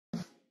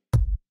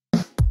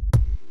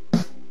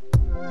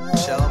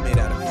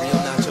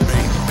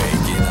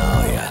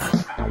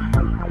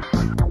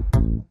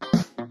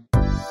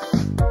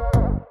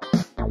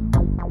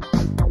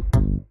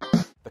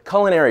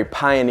Culinary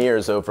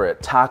pioneers over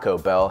at Taco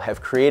Bell have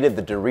created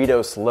the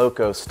Doritos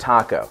Locos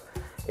taco.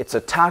 It's a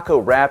taco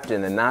wrapped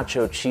in a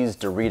nacho cheese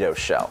Dorito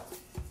shell.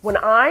 When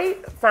I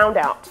found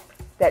out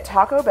that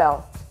Taco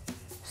Bell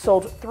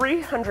sold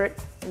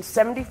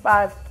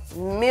 375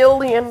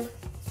 million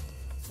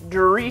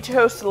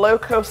Doritos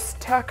Locos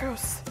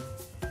tacos,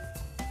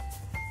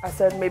 I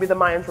said maybe the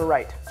Mayans were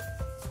right.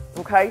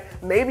 Okay?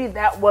 Maybe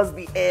that was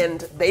the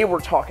end they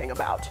were talking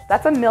about.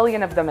 That's 1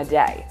 million of them a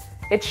day.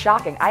 It's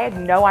shocking. I had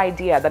no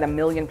idea that 1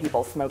 million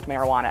people smoked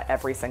marijuana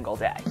every single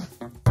day.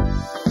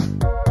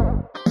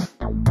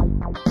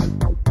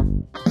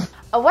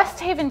 A West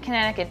Haven,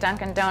 Connecticut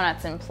Dunkin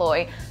Donuts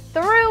employee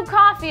threw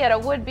coffee at a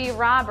would-be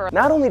robber.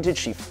 Not only did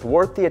she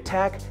thwart the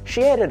attack,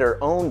 she added her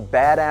own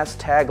badass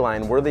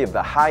tagline worthy of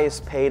the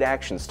highest paid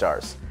action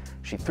stars.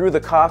 She threw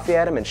the coffee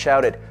at him and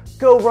shouted,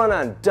 "Go run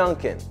on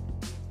Dunkin'."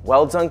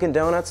 Well, Dunkin'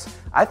 Donuts,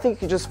 I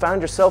think you just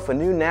found yourself a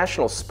new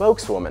national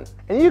spokeswoman.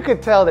 And you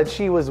could tell that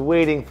she was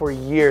waiting for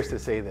years to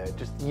say that.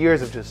 Just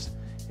years of if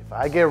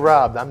I get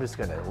robbed, I'm just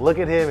gonna look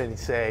at him and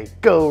say,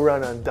 "Go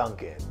run on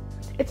Dunkin'."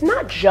 It's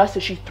not just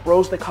that she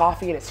throws the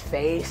coffee in his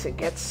face and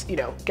gets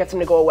him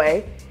to go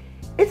away.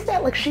 It's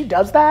that, like, she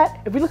does that.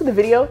 If we look at the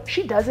video,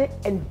 she does it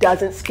and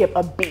doesn't skip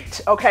a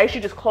beat, okay? She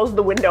just closes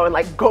the window and,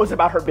 like, goes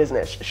about her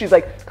business. She's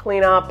like,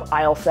 clean up,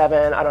 aisle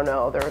 7, I don't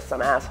know, there was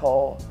some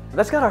asshole.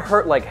 That's gotta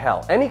hurt like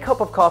hell. Any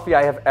cup of coffee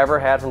I have ever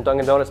had from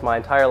Dunkin' Donuts my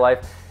entire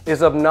life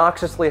is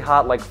obnoxiously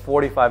hot like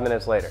 45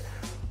 minutes later.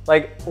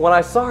 Like, when I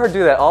saw her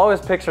do that, all I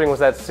was picturing was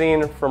that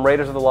scene from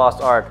Raiders of the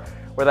Lost Ark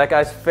where that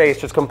guy's face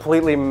just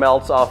completely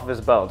melts off of his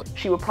bones.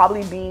 She would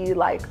probably be,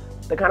 like,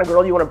 the kind of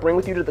girl you want to bring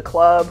with you to the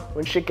club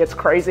when shit gets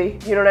crazy,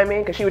 you know what I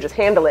mean? Because she would just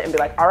handle it and be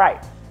like, all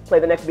right, play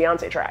the next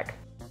Beyonce track.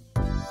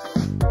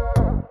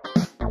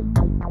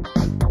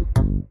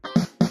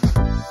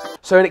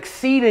 So an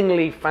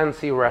exceedingly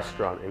fancy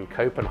restaurant in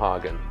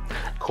Copenhagen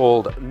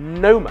called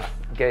Noma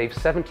gave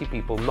 70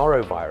 people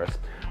norovirus,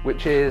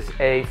 which is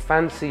a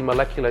fancy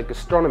molecular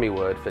gastronomy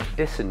word for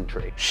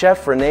dysentery.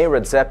 Chef Rene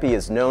Redzepi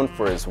is known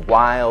for his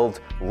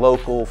wild,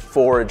 local,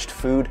 foraged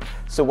food,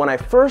 so when I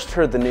first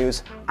heard the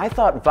news, I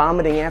thought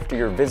vomiting after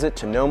your visit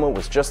to Noma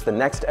was just the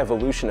next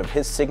evolution of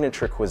his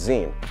signature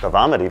cuisine. The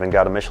vomit even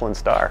got a Michelin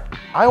star.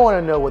 I want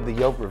to know what the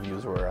Yelp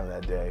reviews were on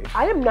that day.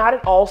 I am not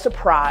at all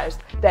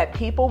surprised that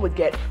people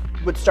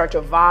would start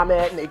to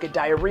vomit and they get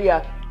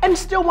diarrhea and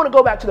still want to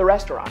go back to the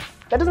restaurant.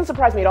 That doesn't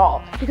surprise me at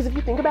all, because if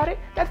you think about it,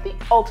 that's the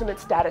ultimate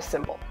status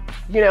symbol.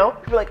 You know,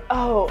 people are like,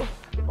 oh,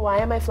 why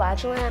am I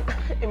flatulent?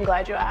 I'm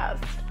glad you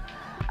asked.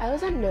 I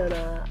was at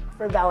Nona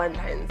for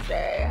Valentine's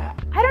Day.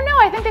 I don't know,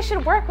 I think they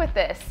should work with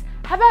this.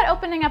 How about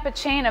opening up a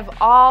chain of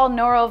all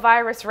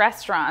norovirus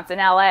restaurants in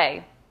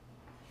LA?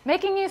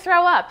 Making you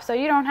throw up so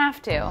you don't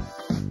have to.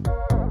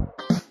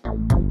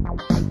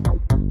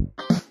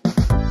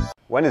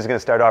 Wendy's going to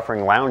start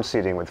offering lounge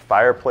seating with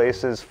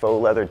fireplaces,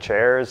 faux leather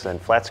chairs,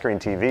 and flat screen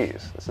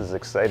TVs. This is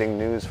exciting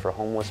news for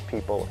homeless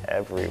people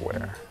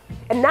everywhere.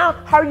 And now,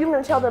 how are you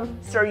going to tell them,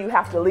 sir, you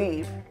have to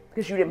leave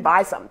because you didn't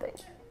buy something?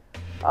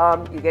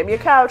 You gave me a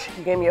couch,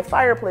 you gave me a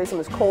fireplace on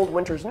this cold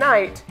winter's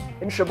night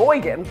in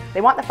Sheboygan.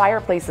 They want the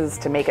fireplaces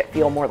to make it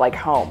feel more like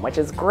home, which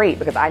is great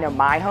because I know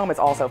my home is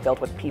also filled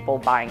with people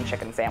buying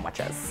chicken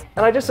sandwiches.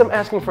 And I just am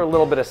asking for a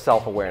little bit of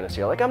self-awareness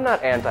here. Like, I'm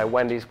not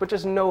anti-Wendy's, but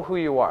just know who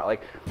you are.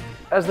 Like,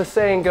 as the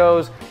saying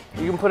goes,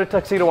 you can put a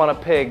tuxedo on a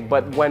pig,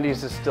 but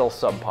Wendy's is still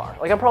subpar.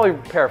 Like, I'm probably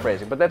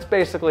paraphrasing, but that's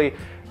basically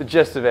the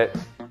gist of it.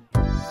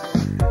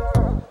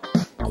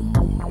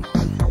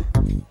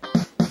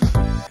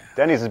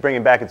 Denny's is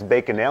bringing back its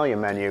Baconalia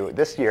menu.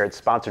 This year it's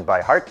sponsored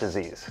by heart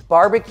disease.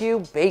 Barbecue,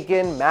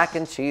 bacon, mac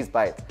and cheese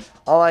bites.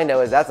 All I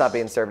know is that's not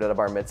being served at a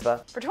bar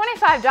mitzvah. For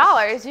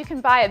 $25, you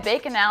can buy a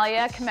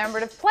Baconalia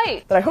commemorative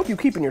plate. That I hope you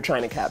keep in your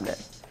china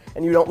cabinet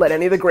and you don't let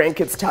any of the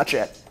grandkids touch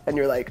it. And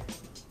you're like,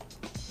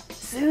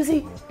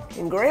 Susie,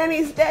 in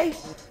Granny's day,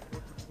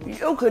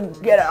 you could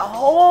get a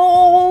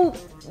whole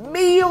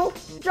meal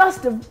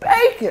just of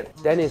bacon.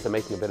 Denny's are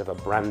making a bit of a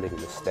branding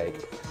mistake.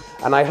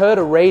 And I heard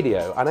a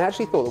radio, and I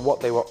actually thought that what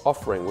they were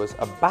offering was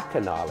a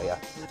bacchanalia.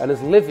 And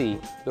as Livy,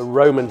 the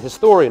Roman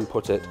historian,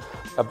 put it,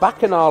 a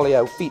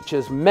bacchanalia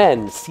features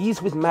men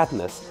seized with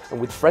madness and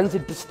with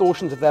frenzied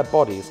distortions of their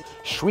bodies,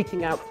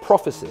 shrieking out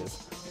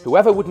prophecies.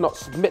 Whoever would not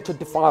submit to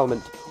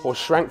defilement or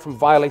shrank from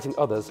violating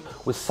others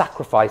was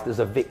sacrificed as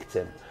a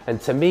victim.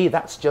 And to me,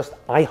 that's just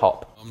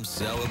IHOP.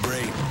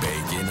 Celebrate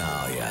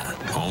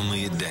Baconalia,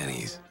 only at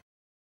Denny's.